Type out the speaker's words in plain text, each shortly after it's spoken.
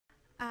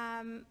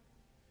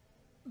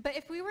But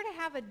if we were to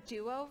have a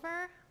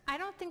do-over, I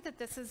don't think that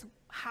this is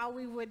how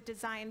we would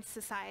design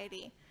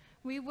society.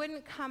 We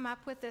wouldn't come up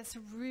with this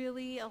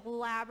really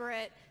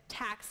elaborate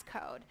tax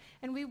code,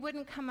 and we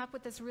wouldn't come up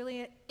with this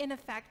really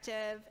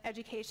ineffective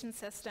education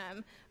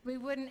system. We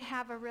wouldn't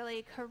have a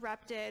really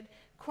corrupted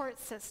court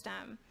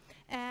system.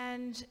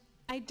 And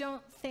I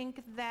don't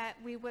think that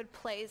we would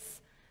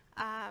place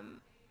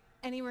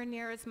anywhere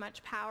near as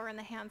much power in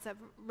the hands of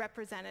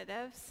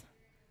representatives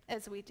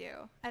as we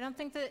do. I don't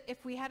think that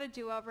if we had a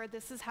do-over,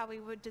 this is how we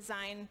would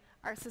design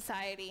our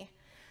society.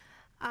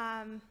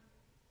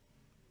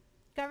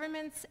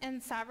 Governments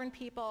and sovereign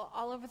people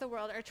all over the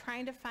world are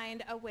trying to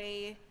find a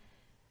way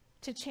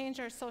to change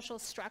our social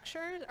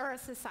structures or our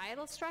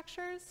societal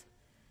structures,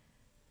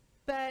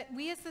 but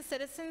we as the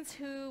citizens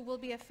who will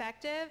be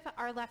effective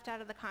are left out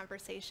of the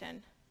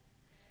conversation.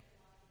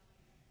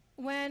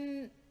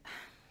 When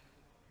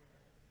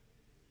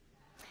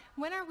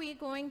are we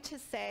going to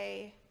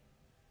say,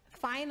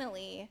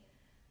 finally,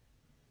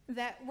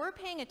 that we're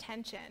paying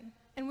attention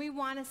and we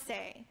want to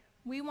say,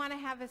 we want to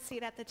have a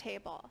seat at the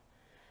table?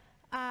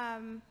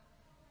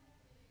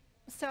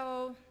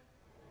 So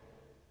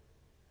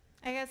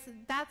I guess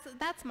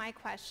that's my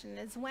question,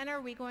 is when are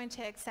we going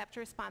to accept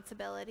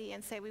responsibility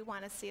and say we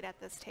want a seat at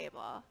this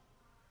table?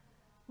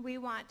 We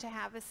want to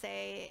have a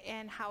say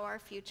in how our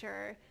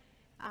future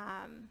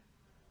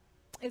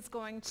is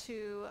going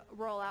to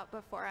roll out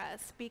before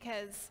us,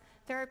 because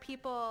there are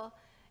people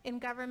in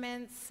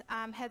governments,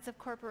 heads of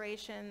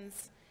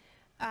corporations,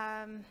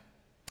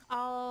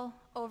 all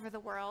over the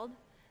world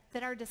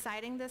that are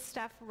deciding this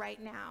stuff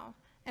right now.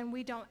 And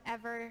we don't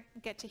ever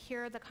get to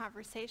hear the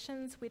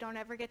conversations, we don't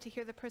ever get to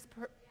hear the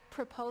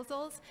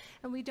proposals,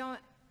 and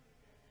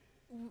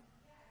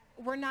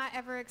we're not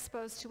ever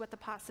exposed to what the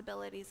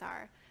possibilities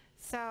are.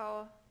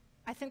 So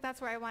I think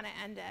that's where I want to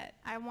end it.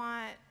 I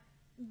want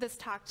this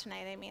talk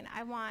tonight,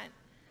 I want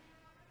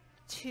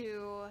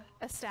to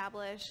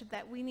establish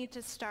that we need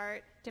to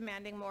start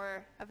demanding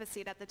more of a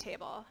seat at the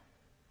table.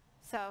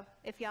 So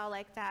if y'all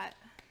like that,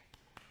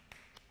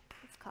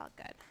 let's call it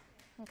good.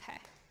 Okay.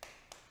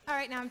 All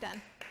right, now I'm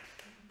done.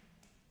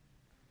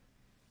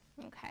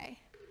 Okay.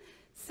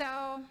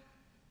 So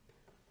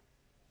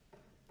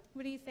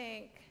what do you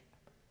think?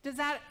 Does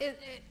that, it's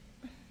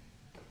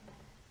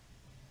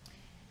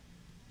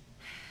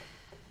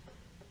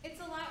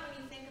a lot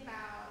when you think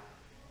about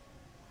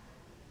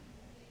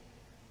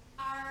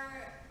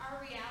our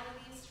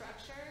reality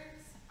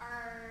structures,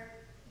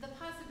 the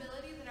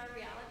possibility that our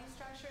reality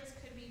structures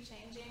could be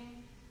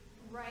changing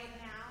right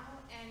now,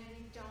 and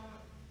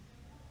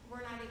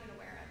we're not even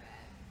aware of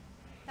it.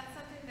 That's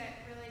something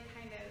that really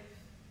kind of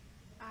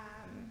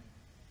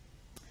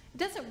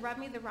doesn't rub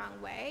me the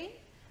wrong way,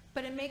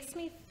 but it makes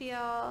me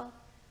feel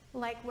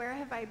like, where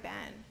have I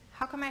been?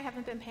 How come I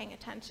haven't been paying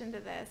attention to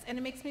this? And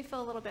it makes me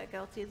feel a little bit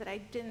guilty that I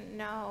didn't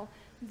know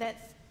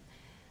that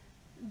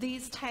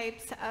these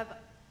types of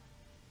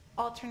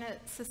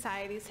alternate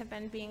societies have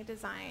been being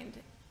designed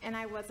and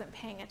I wasn't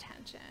paying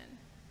attention.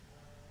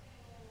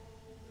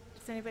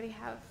 Does anybody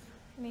have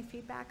any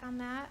feedback on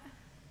that?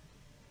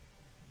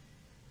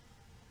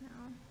 No?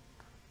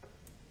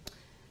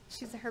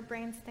 Her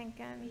brain's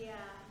thinking. Yeah,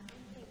 I'm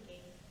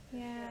thinking.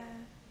 Yeah.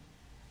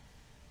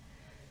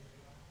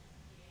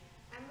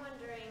 I'm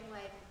wondering,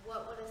 like,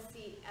 what would a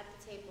seat at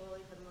the table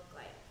even look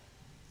like?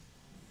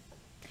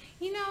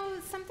 You know,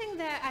 something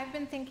that I've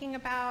been thinking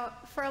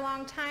about for a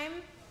long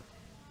time,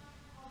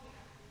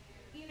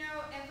 you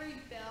know, every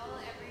bill,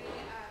 every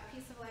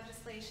piece of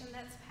legislation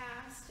that's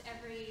passed,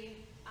 every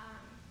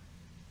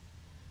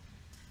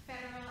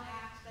federal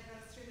act that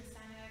goes through the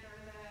Senate or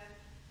the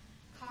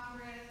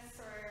Congress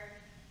or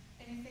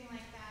anything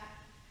like that,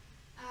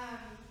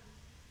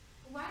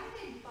 why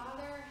do they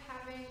bother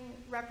having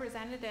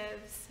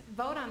representatives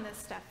vote on this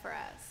stuff for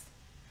us?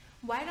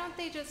 Why don't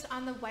they just,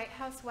 on the White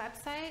House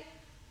website,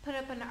 put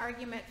up an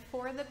argument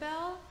for the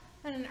bill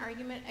and an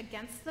argument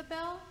against the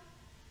bill,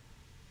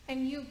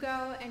 and you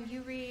go and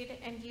you read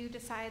and you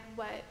decide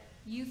what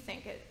you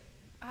think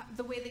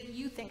the way that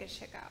you think it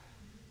should go?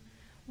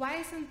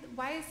 Why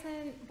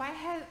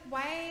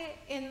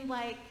in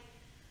like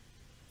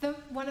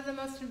one of the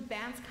most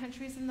advanced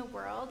countries in the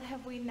world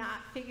have we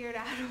not figured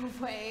out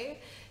a way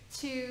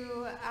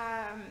to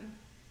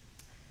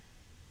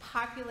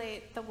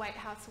populate the White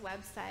House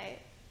website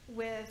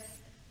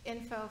with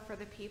info for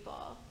the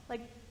people?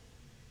 Like,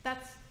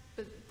 that's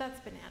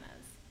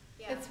bananas.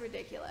 Yeah. It's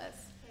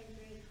ridiculous. I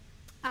agree.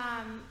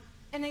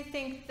 And I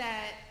think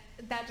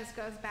that just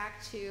goes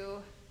back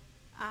to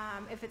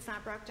if it's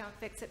not broke, don't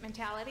fix it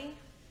mentality,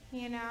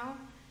 you know?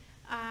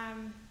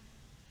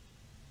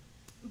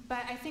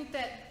 But I think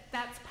that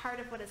that's part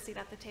of what a seat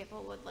at the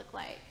table would look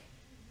like.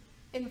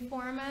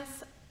 Inform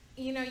us.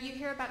 You know, you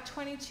hear about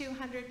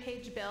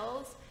 2,200-page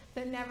bills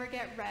that never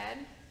get read,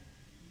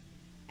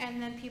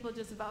 and then people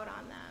just vote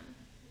on them.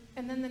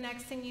 And then the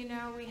next thing you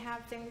know, we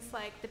have things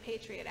like the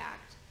Patriot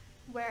Act,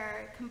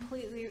 where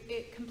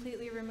it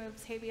completely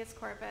removes habeas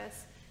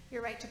corpus,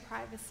 your right to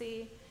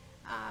privacy,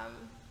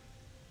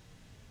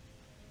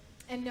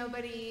 and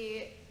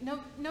nobody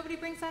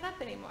brings that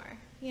up anymore,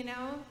 you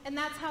know? And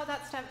that's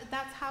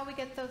how we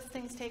get those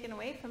things taken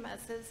away from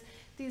us, is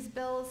these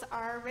bills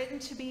are written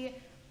to be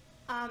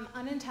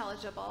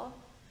unintelligible,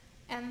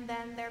 and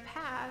then they're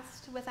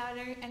passed without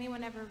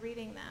anyone ever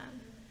reading them.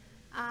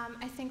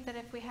 I think that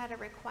if we had a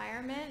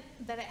requirement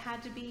that it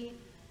had to be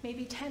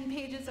maybe 10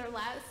 pages or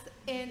less,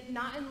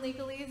 not in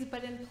legalese,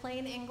 but in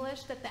plain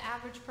English that the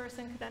average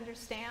person could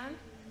understand.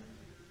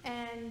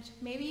 And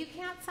maybe you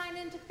can't sign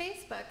into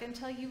Facebook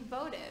until you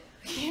voted.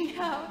 You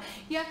know,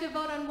 you have to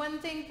vote on one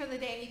thing for the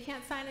day, and you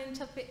can't sign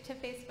into to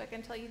Facebook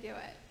until you do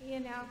it. You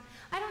know,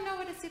 I don't know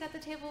what a seat at the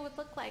table would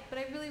look like, but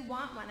I really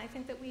want one. I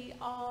think that we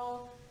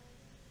all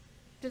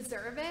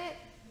deserve it.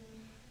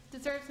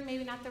 Deserves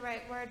maybe not the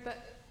right word,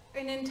 but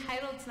and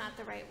entitled's not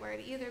the right word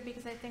either,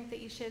 because I think that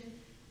you should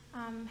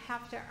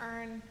have to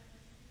earn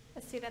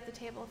a seat at the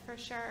table for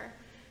sure.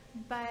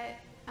 But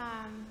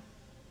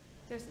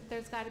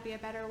there's got to be a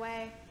better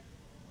way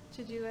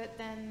to do it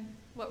than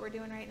what we're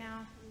doing right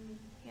now.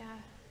 Yeah.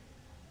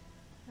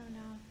 I don't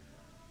know.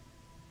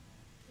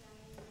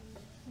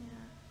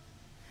 Yeah.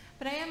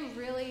 But I am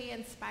really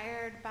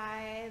inspired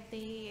by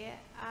the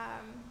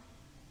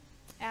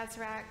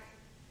Azraq?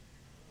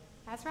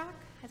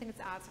 I think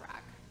it's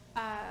Azraq.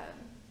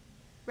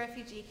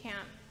 Refugee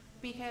camp,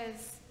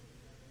 because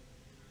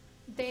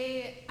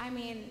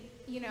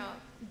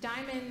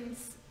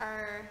diamonds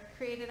are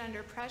created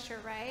under pressure,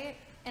 right?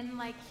 And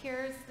like,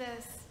 here's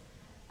this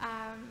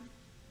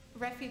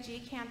refugee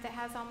camp that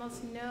has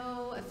almost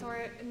no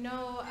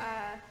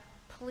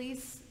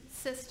police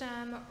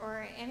system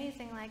or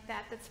anything like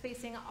that, that's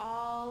facing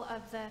all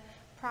of the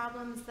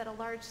problems that a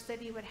large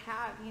city would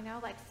have, you know,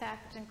 like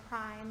theft and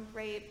crime,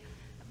 rape,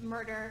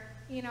 murder,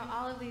 you know,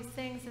 all of these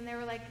things. And they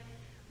were like,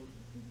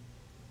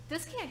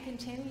 this can't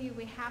continue.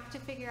 We have to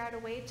figure out a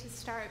way to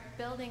start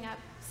building up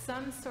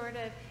some sort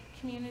of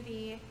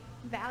community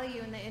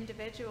value in the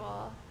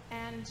individual.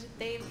 And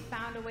they've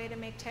found a way to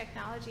make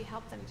technology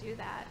help them do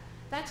that.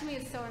 That to me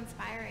is so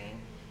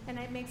inspiring. And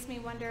it makes me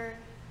wonder,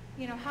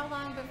 you know, how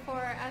long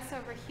before us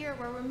over here,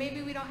 where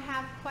maybe we don't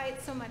have quite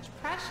so much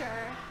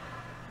pressure,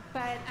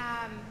 but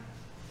I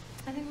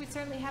think we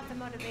certainly have the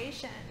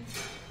motivation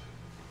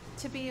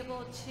to be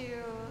able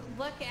to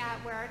look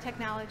at where our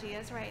technology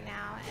is right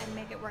now and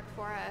make it work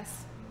for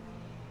us.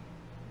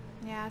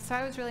 Yeah, so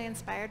I was really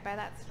inspired by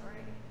that story.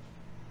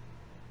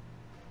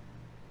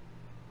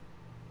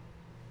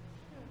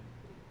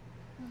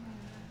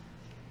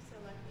 So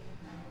lucky to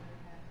have what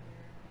we have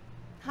here.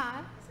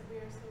 Huh? I said we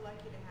are so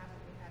lucky to have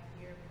what we have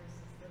here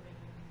versus living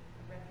in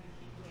a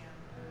refugee camp.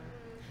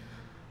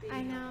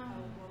 I Being know.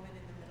 a woman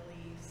in the Middle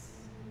East.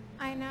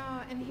 I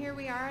know, and here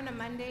we are on a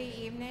Monday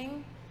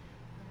evening,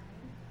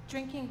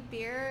 drinking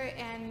beer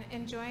and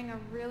enjoying a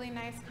really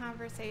nice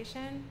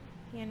conversation,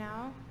 you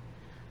know?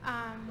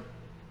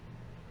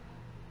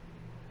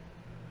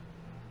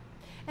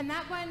 And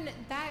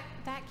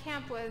that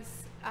camp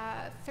was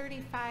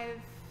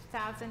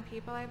 35,000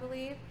 people, I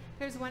believe.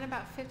 There's one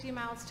about 50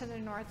 miles to the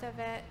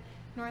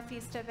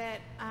northeast of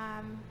it.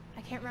 I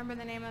can't remember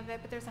the name of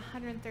it, but there's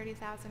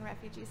 130,000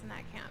 refugees in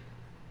that camp.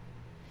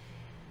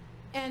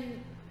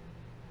 And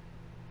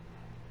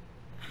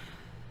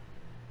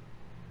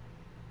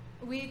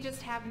we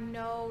just have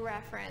no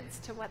reference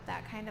to what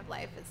that kind of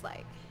life is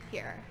like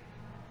here.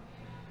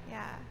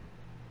 Yeah.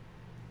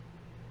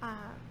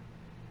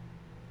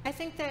 I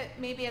think that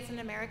maybe as an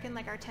American,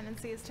 like, our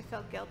tendency is to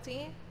feel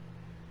guilty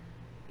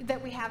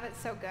that we have it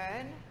so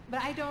good.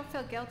 But I don't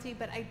feel guilty,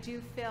 but I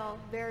do feel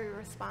very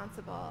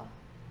responsible.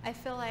 I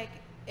feel like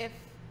if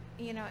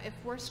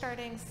we're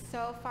starting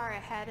so far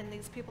ahead and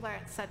these people are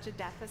at such a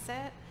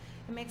deficit,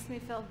 it makes me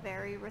feel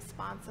very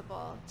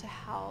responsible to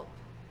help.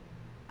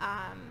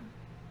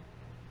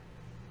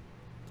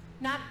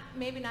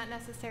 Maybe not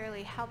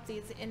necessarily help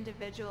these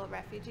individual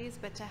refugees,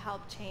 but to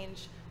help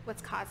change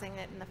what's causing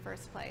it in the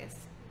first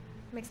place.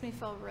 It makes me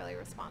feel really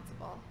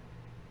responsible.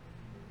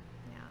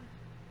 Yeah.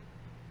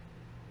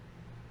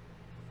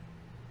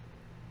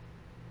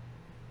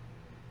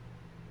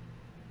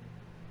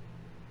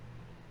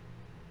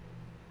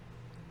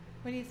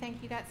 What do you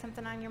think? You got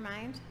something on your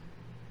mind?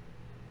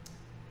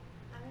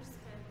 I'm just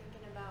kind of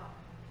thinking about,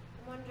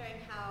 I'm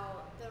wondering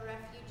how the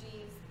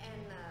refugees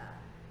and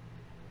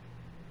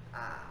the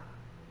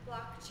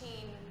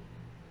blockchain,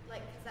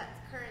 like, because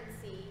that's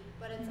currency,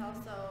 but it's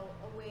also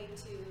a way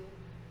to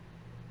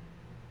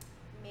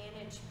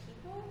manage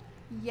people.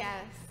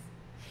 Yes.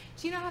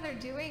 Do you know how they're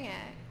doing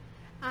it?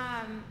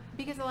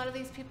 Because a lot of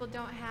these people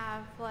don't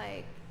have,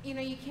 like,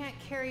 you can't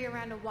carry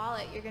around a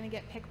wallet. You're going to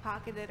get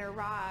pickpocketed or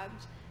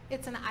robbed.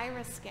 It's an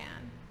iris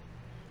scan.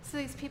 So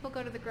these people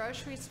go to the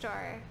grocery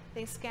store.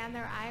 They scan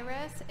their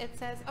iris. It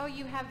says, oh,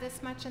 you have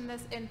this much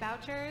in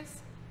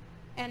vouchers,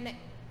 and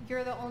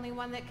you're the only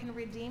one that can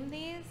redeem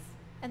these.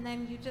 And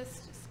then you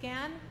just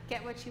scan,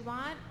 get what you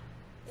want.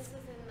 This is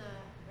in the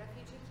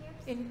refugee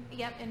camps?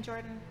 Yep, in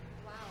Jordan.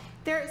 Wow.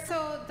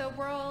 So the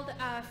World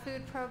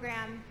Food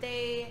Program,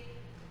 they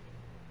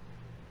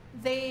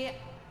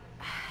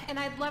and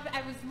I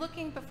was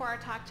looking before our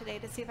talk today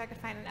to see if I could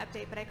find an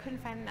update, but I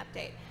couldn't find an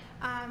update.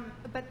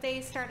 But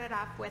they started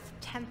off with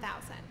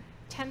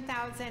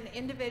 10,000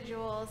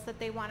 individuals that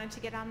they wanted to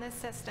get on this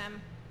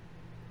system.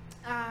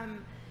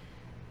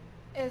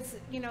 Is,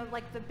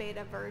 like the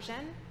beta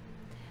version.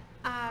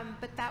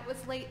 But that was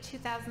late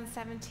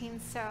 2017,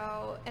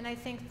 so, and I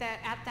think that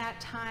at that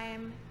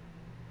time,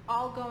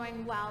 all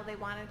going well, they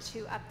wanted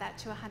to up that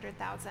to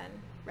 100,000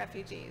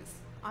 refugees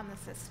on the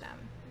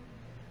system.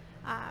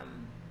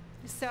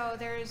 So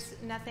there's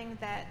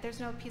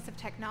no piece of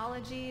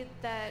technology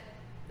that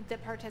the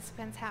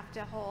participants have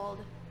to hold.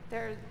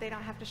 They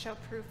don't have to show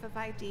proof of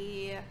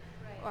ID,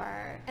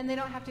 and they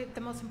don't have to,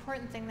 the most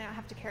important thing, they don't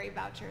have to carry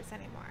vouchers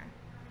anymore.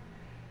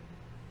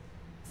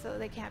 So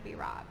they can't be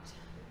robbed.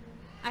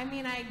 I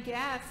mean, I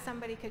guess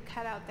somebody could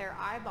cut out their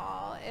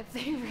eyeball if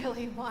they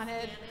really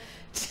wanted,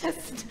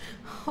 just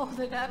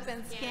hold it up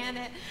and scan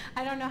it.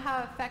 I don't know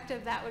how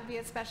effective that would be,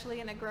 especially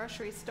in a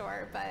grocery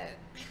store, but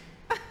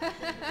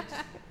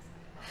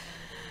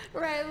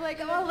right, like,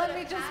 oh, let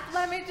me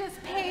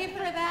just pay for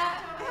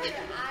that. Over your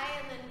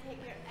eye and then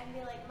and be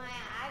like, my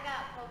eye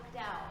got poked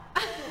out.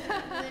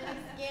 And then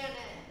you scan it.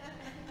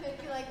 They'd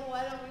be like,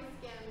 why don't we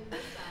scan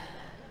this side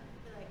then?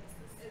 Be like,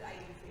 I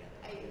use the other.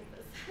 I use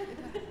this.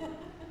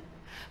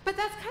 But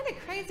that's kind of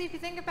crazy if you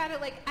think about it.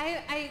 Like,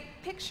 I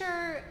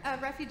picture a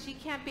refugee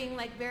camp being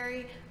like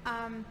very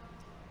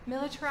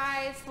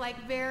militarized, like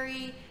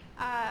very,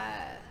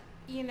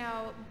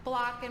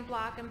 block and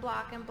block and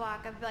block and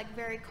block of like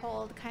very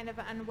cold, kind of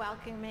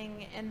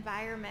unwelcoming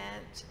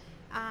environment.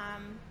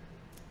 And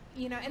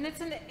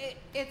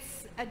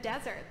it's a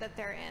desert that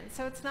they're in.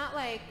 So it's not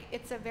like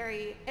it's a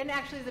very, and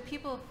actually the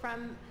people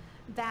from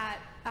that,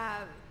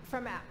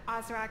 from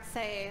Ozark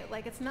say,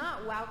 like, it's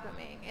not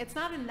welcoming. It's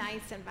not a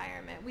nice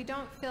environment. We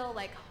don't feel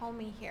like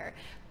homey here.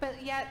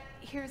 But yet,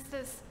 here's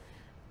this,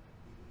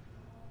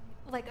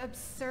 like,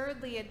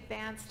 absurdly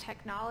advanced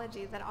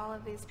technology that all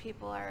of these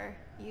people are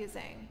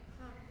using.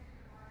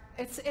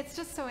 It's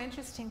just so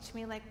interesting to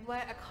me, like,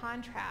 what a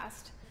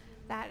contrast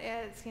that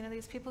is.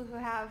 These people who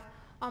have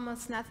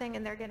almost nothing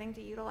and they're getting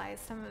to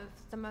utilize some of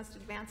the most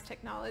advanced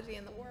technology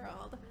in the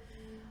world.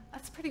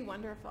 That's pretty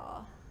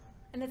wonderful.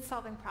 And it's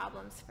solving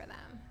problems for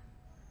them.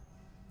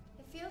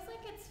 It feels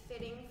like it's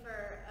fitting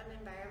for an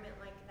environment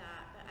like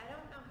that, but I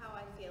don't know how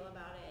I feel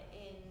about it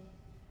in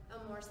a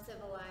more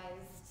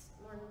civilized,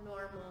 more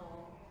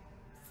normal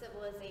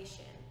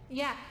civilization.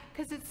 Yeah,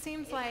 because it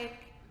seems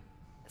like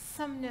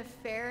some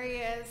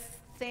nefarious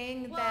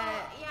thing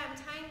that... yeah, I'm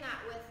tying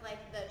that with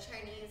like the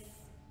Chinese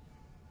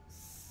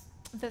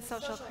the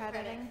social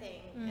credit crediting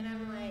thing, mm-hmm. and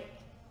I'm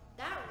like,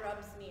 that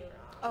rubs me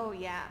wrong. Oh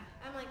yeah.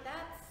 I'm like,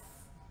 that's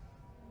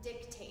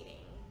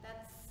dictating.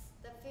 That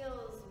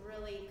feels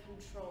really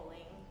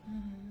controlling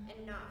mm-hmm.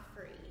 and not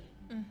free.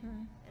 Mm-hmm.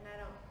 And I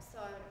don't. So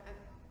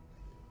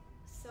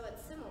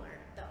it's similar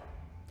though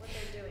what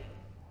they're doing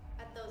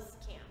at those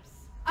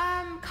camps.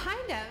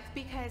 Kind of,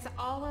 because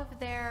all of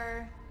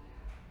their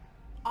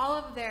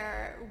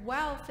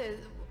wealth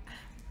is.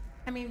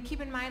 I mean, keep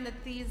in mind that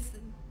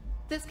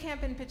this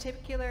camp in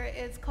particular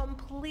is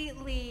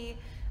completely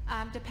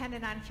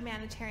dependent on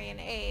humanitarian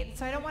aid.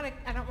 So I don't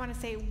want to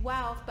say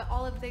wealth, but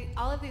all of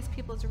these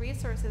people's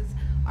resources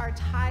are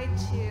tied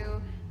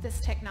to this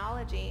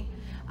technology.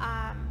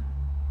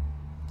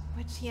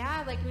 Which,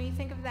 yeah, like when you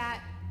think of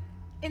that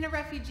in a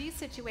refugee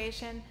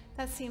situation,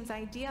 that seems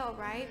ideal,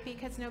 right?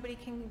 Because nobody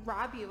can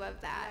rob you of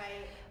that.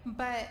 Right.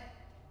 But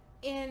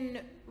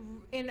in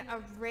a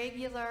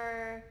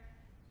regular,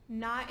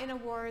 not in a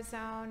war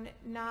zone,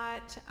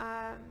 not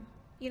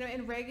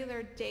in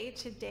regular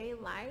day-to-day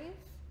life,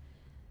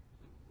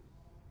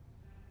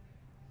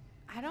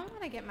 I don't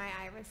want to get my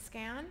iris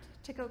scanned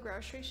to go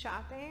grocery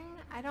shopping.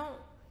 I don't,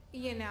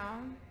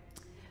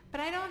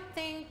 but I don't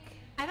think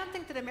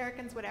that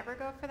Americans would ever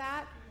go for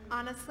that.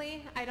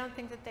 Honestly, I don't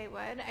think that they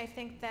would. I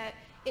think that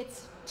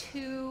it's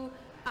too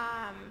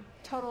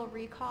total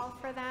recall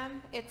for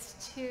them.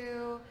 It's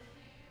too,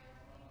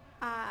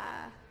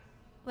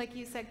 like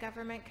you said,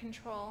 government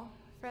control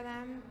for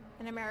them.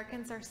 And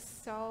Americans are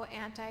so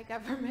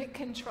anti-government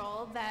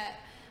control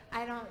that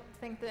I don't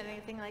think that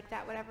anything like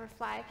that would ever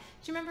fly.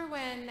 Do you remember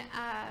when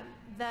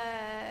the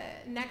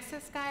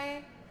Nexus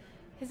guy,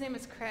 his name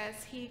was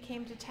Chris, he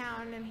came to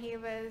town and he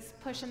was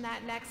pushing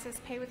that Nexus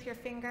pay with your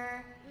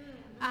finger?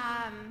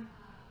 I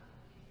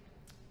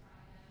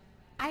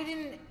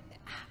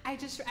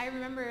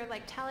remember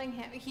like telling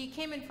him, he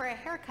came in for a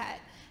haircut,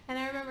 and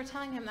I remember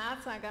telling him,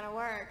 that's not gonna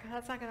work.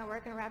 That's not gonna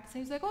work in Rapids.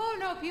 And he's like, oh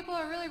no, people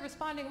are really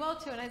responding well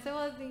to it. And I said,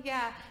 well,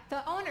 yeah,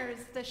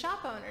 the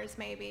shop owners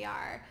maybe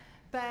are.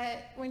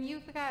 But when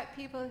you've got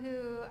people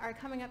who are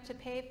coming up to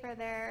pay for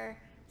their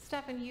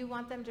stuff and you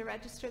want them to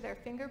register their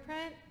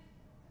fingerprint,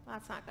 well,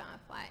 that's not gonna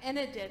fly. And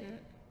it didn't.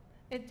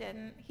 It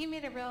didn't. He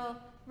made a real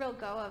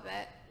go of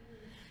it.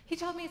 He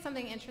told me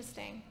something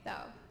interesting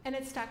though, and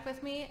it stuck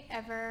with me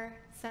ever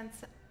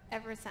since.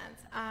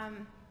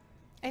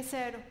 I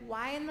said,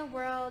 why in the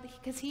world,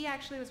 because he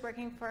actually was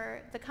working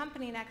for, the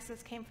company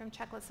Nexus came from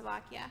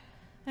Czechoslovakia,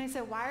 And I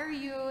said, why are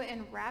you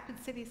in Rapid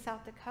City,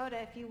 South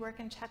Dakota if you work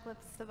in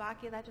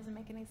Czechoslovakia? That doesn't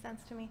make any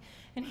sense to me.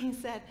 And he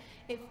said,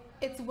 if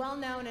it's well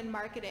known in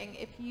marketing,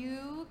 if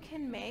you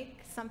can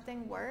make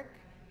something work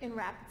in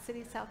Rapid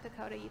City, South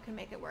Dakota, you can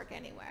make it work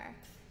anywhere.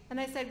 And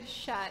I said,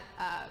 shut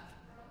up.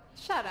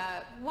 Shut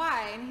up.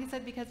 Why? And he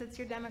said, because it's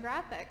your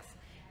demographics.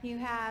 You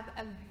have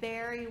a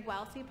very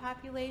wealthy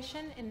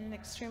population and an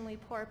extremely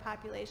poor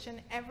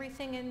population,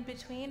 everything in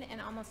between,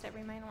 and almost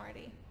every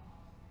minority.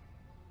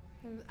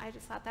 And I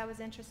just thought that was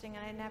interesting,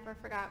 and I never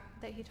forgot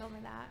that he told me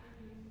that.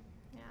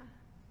 Yeah.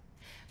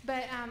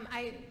 But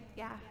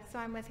so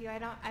I'm with you. I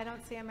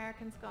don't see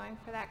Americans going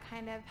for that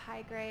kind of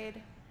high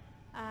grade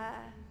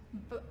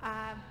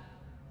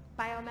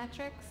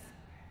biometrics,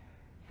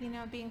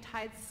 being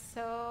tied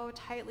so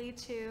tightly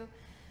to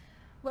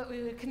what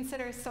we would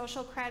consider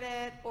social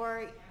credit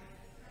or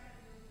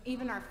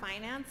even our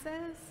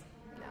finances.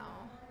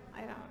 No,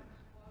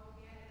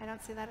 I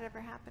don't see that ever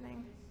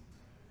happening.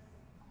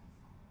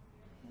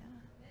 Yeah.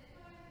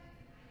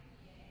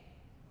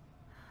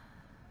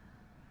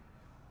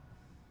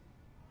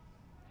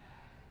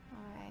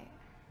 All right.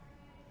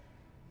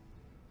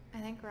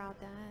 I think we're all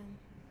done.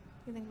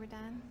 You think we're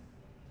done?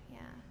 Yeah.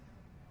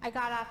 I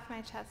got off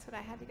my chest what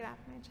I had to get off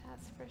my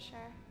chest, for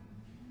sure.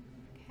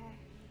 Okay.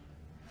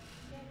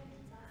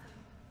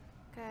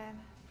 Good.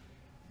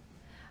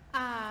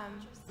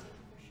 Interesting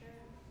for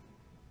sure.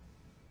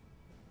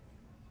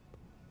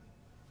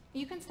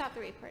 You can stop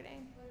the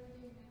recording.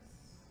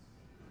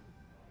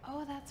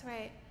 Oh, that's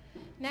right.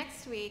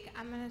 Next week,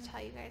 I'm going to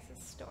tell you guys a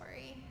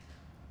story.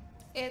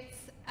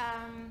 It's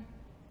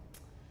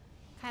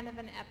kind of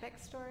an epic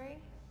story.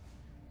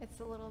 It's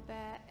a little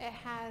bit, it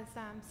has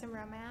some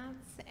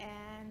romance,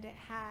 and it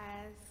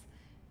has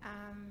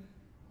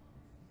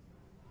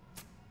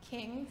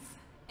kings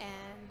and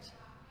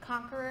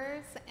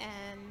conquerors,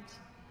 and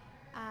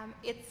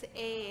it's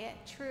a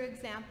true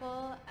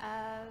example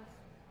of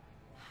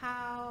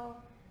how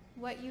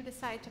what you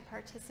decide to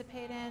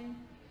participate in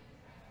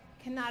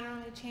can not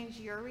only change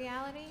your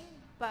reality,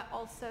 but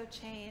also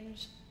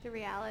change the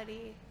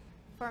reality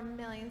for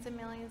millions and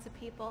millions of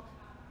people.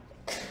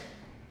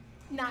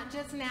 Not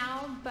just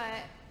now,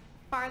 but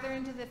farther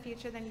into the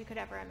future than you could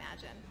ever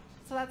imagine.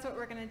 So that's what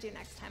we're going to do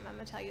next time. I'm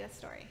going to tell you a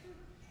story.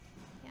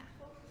 Yeah.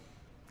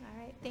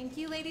 All right. Thank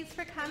you, ladies,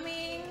 for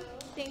coming.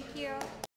 Thank you.